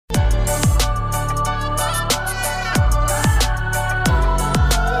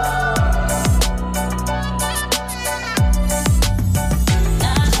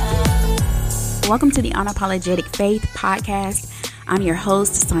Welcome to the Unapologetic Faith Podcast. I'm your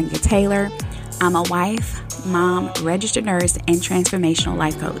host, Sonia Taylor. I'm a wife, mom, registered nurse, and transformational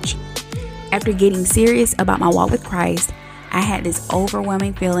life coach. After getting serious about my walk with Christ, I had this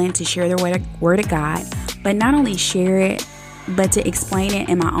overwhelming feeling to share the word of God, but not only share it, but to explain it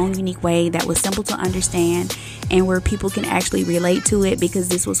in my own unique way that was simple to understand and where people can actually relate to it, because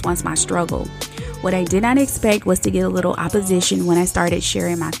this was once my struggle. What I did not expect was to get a little opposition when I started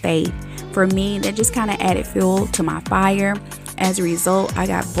sharing my faith. For me, that just kind of added fuel to my fire. As a result, I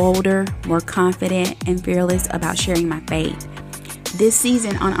got bolder, more confident, and fearless about sharing my faith. This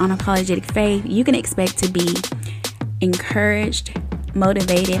season on Unapologetic Faith, you can expect to be encouraged,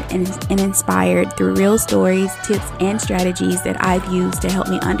 motivated, and inspired through real stories, tips, and strategies that I've used to help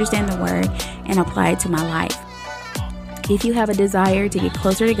me understand the Word and apply it to my life. If you have a desire to get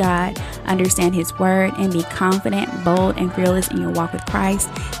closer to God, understand His Word, and be confident, bold, and fearless in your walk with Christ,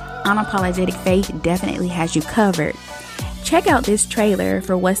 Unapologetic Faith definitely has you covered. Check out this trailer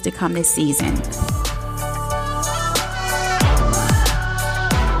for what's to come this season.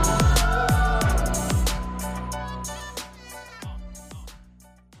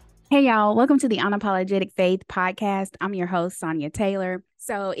 Hey y'all, welcome to the Unapologetic Faith Podcast. I'm your host, Sonia Taylor.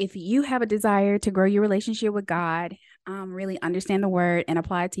 So if you have a desire to grow your relationship with God, really understand the Word and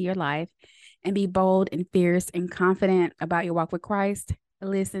apply it to your life, and be bold and fierce and confident about your walk with Christ,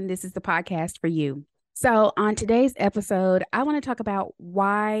 listen, this is the podcast for you. So on today's episode, I want to talk about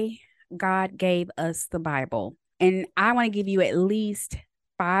why God gave us the Bible. And I want to give you at least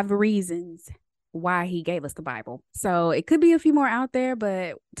 5 reasons why He gave us the Bible. So it could be a few more out there,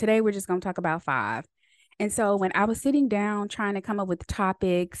 but today we're just going to talk about 5. And so when I was sitting down trying to come up with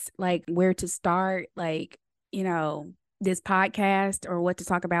topics, like where to start, this podcast or what to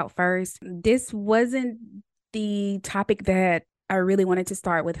talk about first, this wasn't the topic that I really wanted to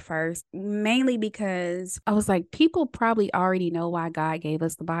start with first, mainly because I was like, people probably already know why God gave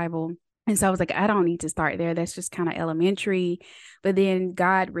us the Bible. And so I was like, I don't need to start there. That's just kind of elementary. But then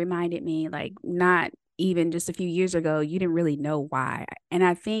God reminded me, like, not even just a few years ago, you didn't really know why. And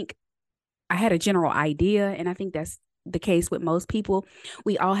I think I had a general idea, and I think that's the case with most people.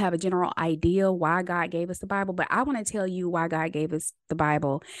 We all have a general idea why God gave us the Bible, but I want to tell you why God gave us the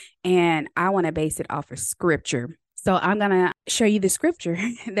Bible, and I want to base it off of scripture. So I'm going to show you the scripture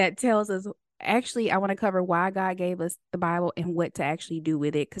that tells us, actually, I want to cover why God gave us the Bible and what to actually do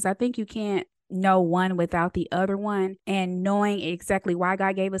with it. Because I think you can't know one without the other one. And knowing exactly why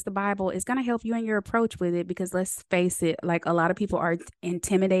God gave us the Bible is going to help you in your approach with it. Because let's face it, like, a lot of people are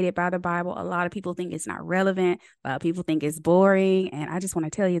intimidated by the Bible. A lot of people think it's not relevant. A lot of people think it's boring. And I just want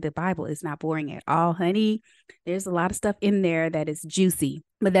to tell you, the Bible is not boring at all, honey. There's a lot of stuff in there that is juicy.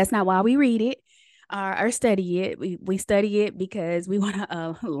 But that's not why we read it. Or study it. We study it because we want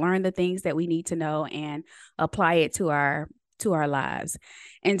to learn the things that we need to know and apply it to our lives.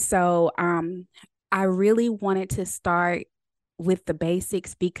 And so I really wanted to start with the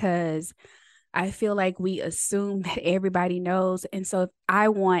basics because I feel like we assume that everybody knows. And so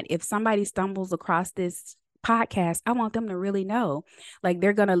if somebody stumbles across this podcast, I want them to really know, like,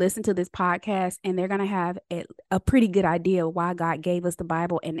 they're going to listen to this podcast and they're going to have a pretty good idea of why God gave us the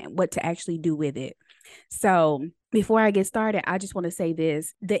Bible and what to actually do with it. So before I get started, I just want to say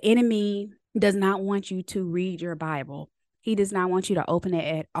this: the enemy does not want you to read your Bible. He does not want you to open it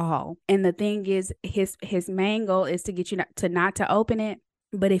at all. And the thing is, his main goal is to get you not to open it.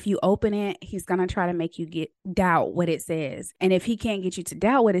 But if you open it, he's going to try to make you doubt what it says. And if he can't get you to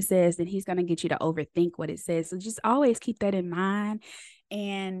doubt what it says, then he's going to get you to overthink what it says. So just always keep that in mind.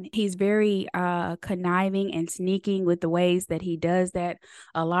 And he's very conniving and sneaking with the ways that he does that.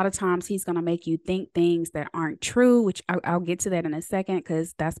 A lot of times he's going to make you think things that aren't true, which I'll get to that in a second,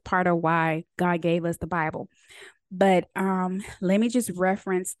 because that's part of why God gave us the Bible. But let me just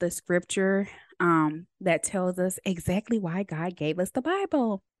reference the scripture that tells us exactly why God gave us the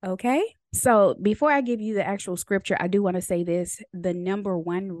Bible. Okay. So before I give you the actual scripture, I do want to say this: the number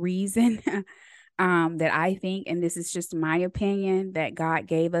one reason that I think, and this is just my opinion, that God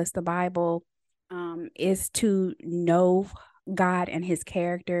gave us the Bible is to know God and His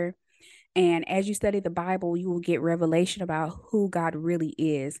character. And as you study the Bible, you will get revelation about who God really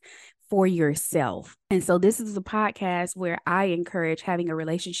is for yourself. And so this is a podcast where I encourage having a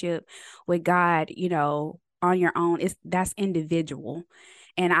relationship with God, on your own. That's individual.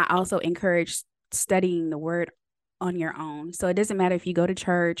 And I also encourage studying the Word on your own. So it doesn't matter if you go to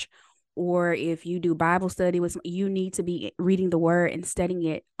church or if you do Bible study with, you need to be reading the word and studying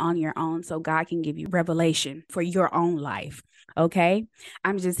it on your own so God can give you revelation for your own life. Okay.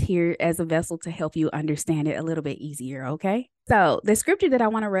 I'm just here as a vessel to help you understand it a little bit easier. Okay. So the scripture that I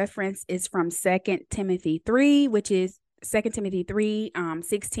want to reference is from 2 Timothy 3, which is 2 Timothy 3,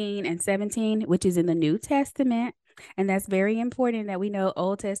 16 and 17, which is in the New Testament. And that's very important that we know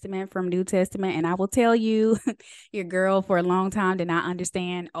Old Testament from New Testament. And I will tell you, your girl for a long time did not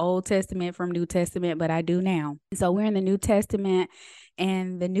understand Old Testament from New Testament, but I do now. So we're in the New Testament,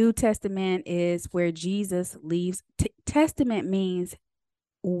 and the New Testament is where Jesus leaves. Testament means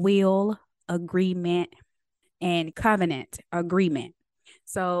will, agreement, and covenant agreement.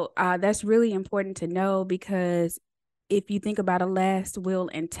 So that's really important to know, because if you think about a last will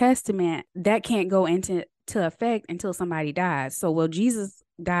and testament, that can't go into effect until somebody dies. So, well, Jesus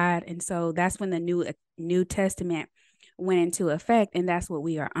died, and so that's when the New Testament went into effect, and that's what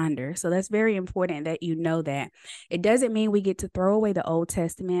we are under. So that's very important that you know that. It doesn't mean we get to throw away the Old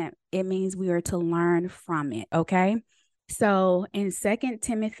Testament. It means we are to learn from it. Okay. So in 2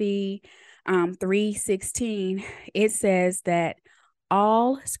 Timothy 3:16, it says that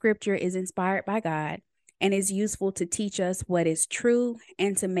all scripture is inspired by God and is useful to teach us what is true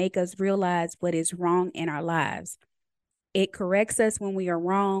and to make us realize what is wrong in our lives. It corrects us when we are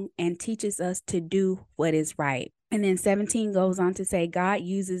wrong and teaches us to do what is right. And then 17 goes on to say God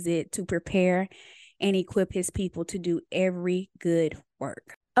uses it to prepare and equip his people to do every good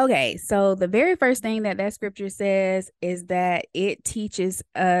work. Okay, so the very first thing that scripture says is that it teaches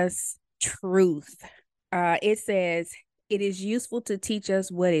us truth. It says it is useful to teach us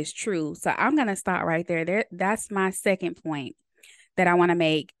what is true. So I'm going to stop right there. That's my second point that I want to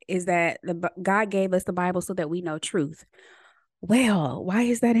make, is that God gave us the Bible so that we know truth. Well, why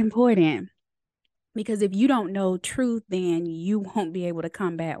is that important? Because if you don't know truth, then you won't be able to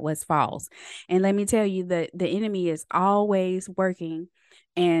combat what's false. And let me tell you that the enemy is always working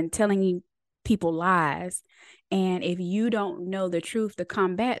and telling you people lies. And if you don't know the truth to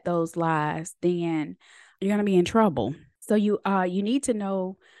combat those lies, then you're going to be in trouble. So you need to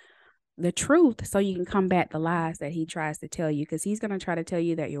know the truth so you can combat the lies that he tries to tell you, because he's going to try to tell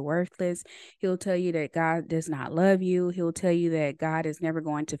you that you're worthless. He'll tell you that God does not love you. He'll tell you that God is never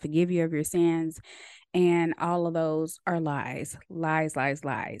going to forgive you of your sins. And all of those are lies.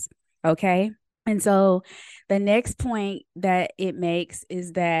 Okay. And so the next point that it makes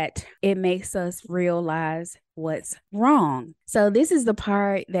is that it makes us realize what's wrong. So this is the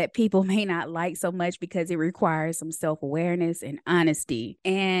part that people may not like so much, because it requires some self-awareness and honesty.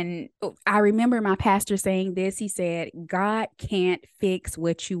 And I remember my pastor saying this. He said, God can't fix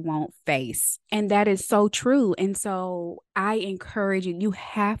what you won't face. And that is so true. And so I encourage you, you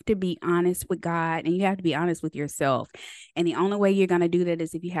have to be honest with God, and you have to be honest with yourself. And the only way you're going to do that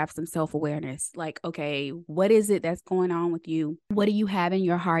is if you have some self-awareness. Like, okay, what is it that's going on with you? What do you have in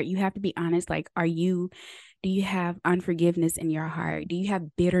your heart? You have to be honest. Like, do you have unforgiveness in your heart? Do you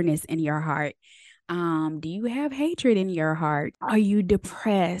have bitterness in your heart? Do you have hatred in your heart? Are you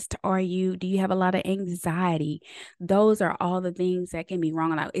depressed? Do you have a lot of anxiety? Those are all the things that can be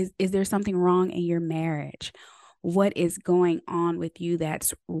wrong. Is there something wrong in your marriage? What is going on with you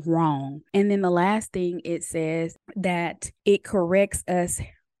that's wrong? And then the last thing, it says that it corrects us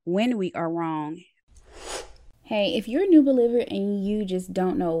when we are wrong. Hey, if you're a new believer and you just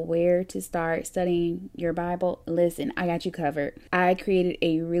don't know where to start studying your Bible, listen, I got you covered. I created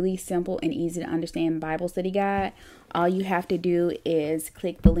a really simple and easy to understand Bible study guide. All you have to do is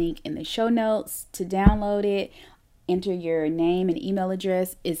click the link in the show notes to download it. Enter your name and email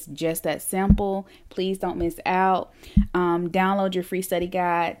address. It's just that simple. Please don't miss out. Download your free study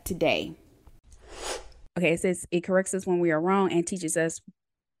guide today. Okay, it says it corrects us when we are wrong and teaches us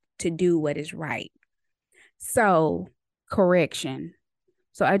to do what is right. So, correction.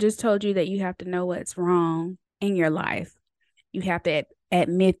 So I just told you that you have to know what's wrong in your life. You have to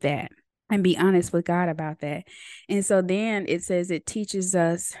admit that and be honest with God about that. And so then it says it teaches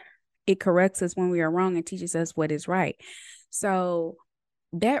us, it corrects us when we are wrong and teaches us what is right. So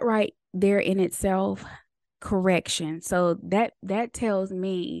that right there in itself, correction. So that tells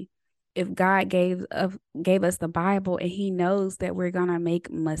me, if God gave us the Bible and he knows that we're going to make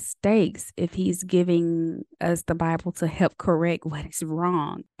mistakes, if he's giving us the Bible to help correct what is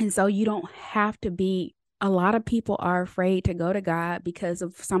wrong. And so you don't have to be, a lot of people are afraid to go to God because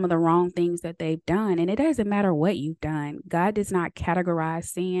of some of the wrong things that they've done. And it doesn't matter what you've done. God does not categorize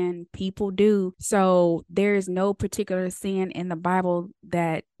sin. People do. So there is no particular sin in the Bible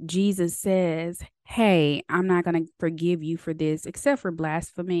that Jesus says hey, I'm not going to forgive you for this, except for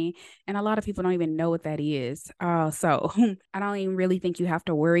blasphemy. And a lot of people don't even know what that is. So I don't even really think you have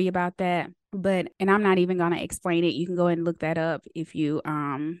to worry about that. And I'm not even going to explain it. You can go ahead and look that up if you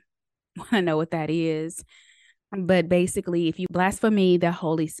want to know what that is. But basically, if you blaspheme the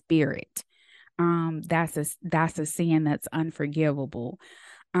Holy Spirit, that's a sin that's unforgivable.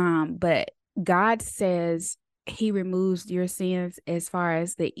 But God says he removes your sins as far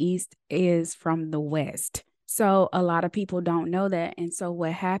as the east is from the west. So a lot of people don't know that. And so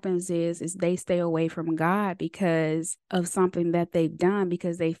what happens is they stay away from God because of something that they've done,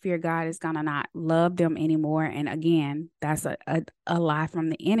 because they fear God is going to not love them anymore. And again, that's a lie from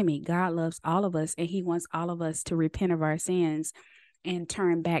the enemy. God loves all of us, and he wants all of us to repent of our sins and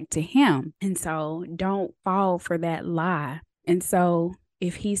turn back to him. And so don't fall for that lie. And so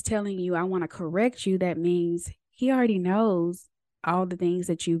if he's telling you, I want to correct you, that means he already knows all the things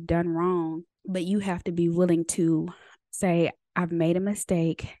that you've done wrong, but you have to be willing to say, I've made a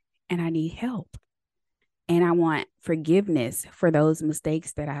mistake and I need help. And I want forgiveness for those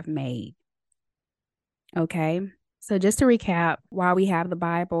mistakes that I've made. Okay. So just to recap, why we have the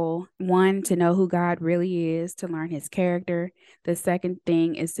Bible: one, to know who God really is, to learn his character. The second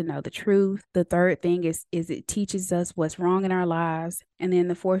thing is to know the truth. The third thing is it teaches us what's wrong in our lives. And then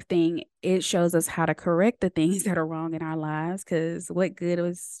the fourth thing, it shows us how to correct the things that are wrong in our lives, because what good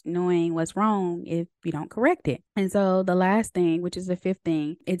is knowing what's wrong if you don't correct it? And so the last thing, which is the fifth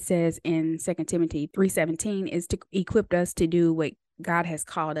thing, it says in 2 Timothy 3:17, is to equip us to do what God has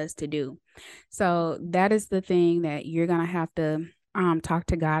called us to do. So that is the thing that you're going to have to talk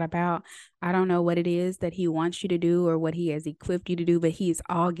to God about. I don't know what it is that he wants you to do or what he has equipped you to do, but he's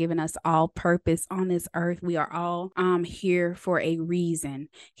all given us all purpose on this earth. We are all here for a reason.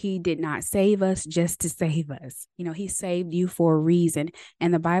 He did not save us just to save us. You know, he saved you for a reason.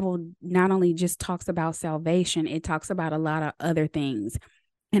 And the Bible not only just talks about salvation, it talks about a lot of other things.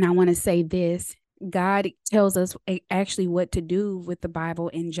 And I want to say this: God tells us actually what to do with the Bible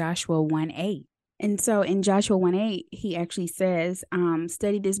in Joshua 1:8. And so in Joshua 1:8, he actually says,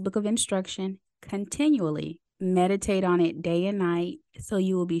 study this book of instruction continually, meditate on it day and night, so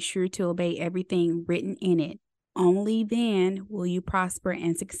you will be sure to obey everything written in it. Only then will you prosper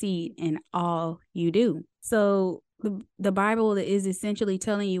and succeed in all you do. So the Bible is essentially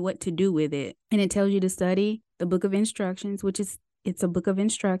telling you what to do with it. And it tells you to study the book of instructions, it's a book of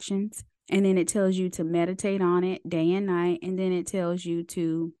instructions. And then it tells you to meditate on it day and night. And then it tells you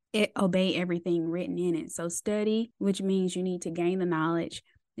to obey everything written in it. So study, which means you need to gain the knowledge,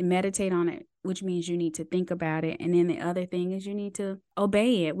 and meditate on it, which means you need to think about it. And then the other thing is you need to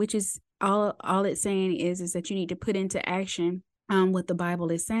obey it, which is all it's saying is that you need to put into action what the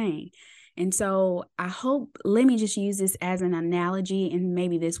Bible is saying. And so let me just use this as an analogy, and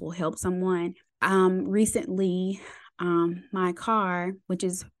maybe this will help someone. Recently, my car, which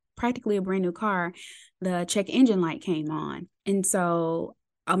is practically a brand new car, the check engine light came on. And so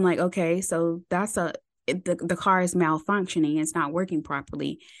I'm like, okay, so the car is malfunctioning. It's not working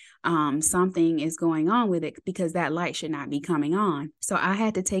properly. Something is going on with it, because that light should not be coming on. So I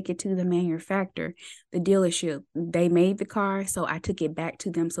had to take it to the manufacturer, the dealership. They made the car, so I took it back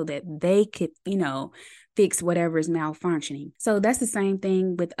to them so that they could, fix whatever is malfunctioning. So that's the same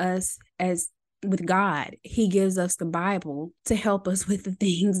thing with us as with God. He gives us the Bible to help us with the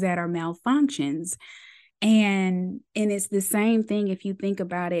things that are malfunctions. And it's the same thing if you think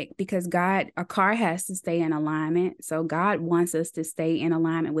about it, because a car has to stay in alignment. So God wants us to stay in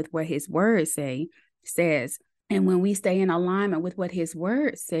alignment with what his word says. And when we stay in alignment with what his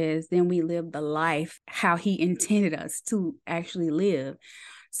word says, then we live the life how he intended us to actually live.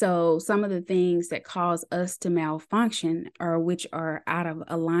 So some of the things that cause us to malfunction, or which are out of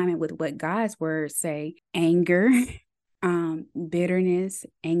alignment with what God's words say: anger, bitterness,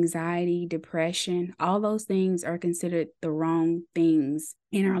 anxiety, depression, all those things are considered the wrong things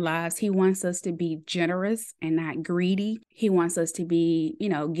in our lives. He wants us to be generous and not greedy. He wants us to be,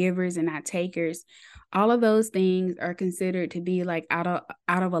 givers and not takers. All of those things are considered to be like out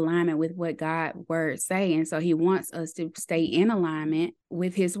of alignment with what God's words say. And so he wants us to stay in alignment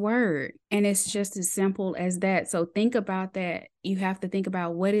with his word. And it's just as simple as that. So think about that. You have to think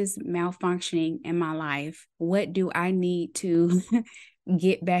about, what is malfunctioning in my life? What do I need to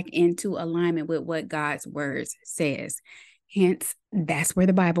get back into alignment with what God's words says? Hence, that's where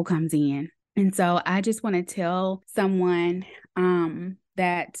the Bible comes in. And so I just want to tell someone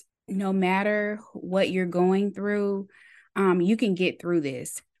that no matter what you're going through, you can get through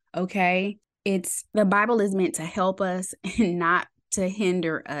this. Okay. The Bible is meant to help us and not to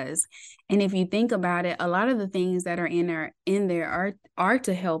hinder us. And if you think about it, a lot of the things that are in there are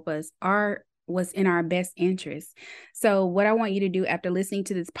to help us, are what's in our best interest. So what I want you to do after listening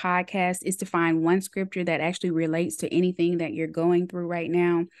to this podcast is to find one scripture that actually relates to anything that you're going through right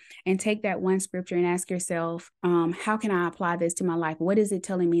now, and take that one scripture and ask yourself, how can I apply this to my life? What is it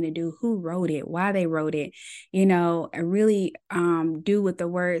telling me to do? Who wrote it? Why they wrote it? Really do what the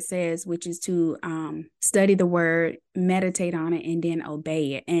word says, which is to study the word, meditate on it, and then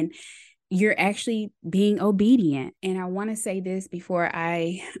obey it. And you're actually being obedient. And I want to say this before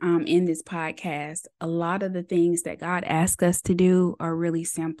I end this podcast. A lot of the things that God asks us to do are really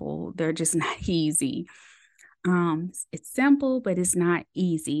simple. They're just not easy. It's simple, but it's not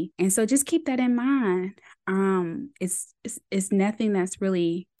easy. And so just keep that in mind. It's nothing that's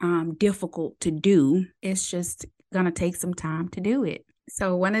really difficult to do. It's just gonna take some time to do it.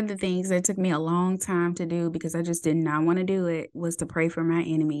 So one of the things that took me a long time to do, because I just did not want to do it, was to pray for my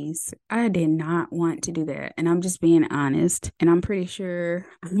enemies. I did not want to do that. And I'm just being honest. And I'm pretty sure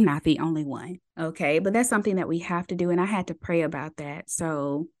I'm not the only one. Okay. But that's something that we have to do. And I had to pray about that.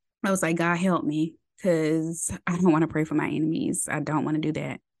 So I was like, God, help me, because I don't want to pray for my enemies. I don't want to do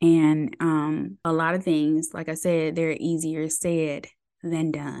that. And a lot of things, like I said, they're easier said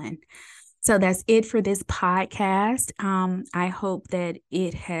than done. So that's it for this podcast. I hope that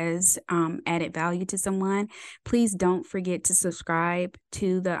it has added value to someone. Please don't forget to subscribe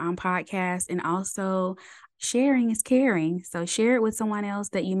to the podcast, and also sharing is caring. So share it with someone else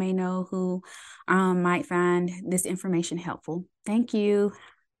that you may know who might find this information helpful. Thank you.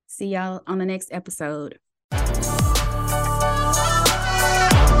 See y'all on the next episode.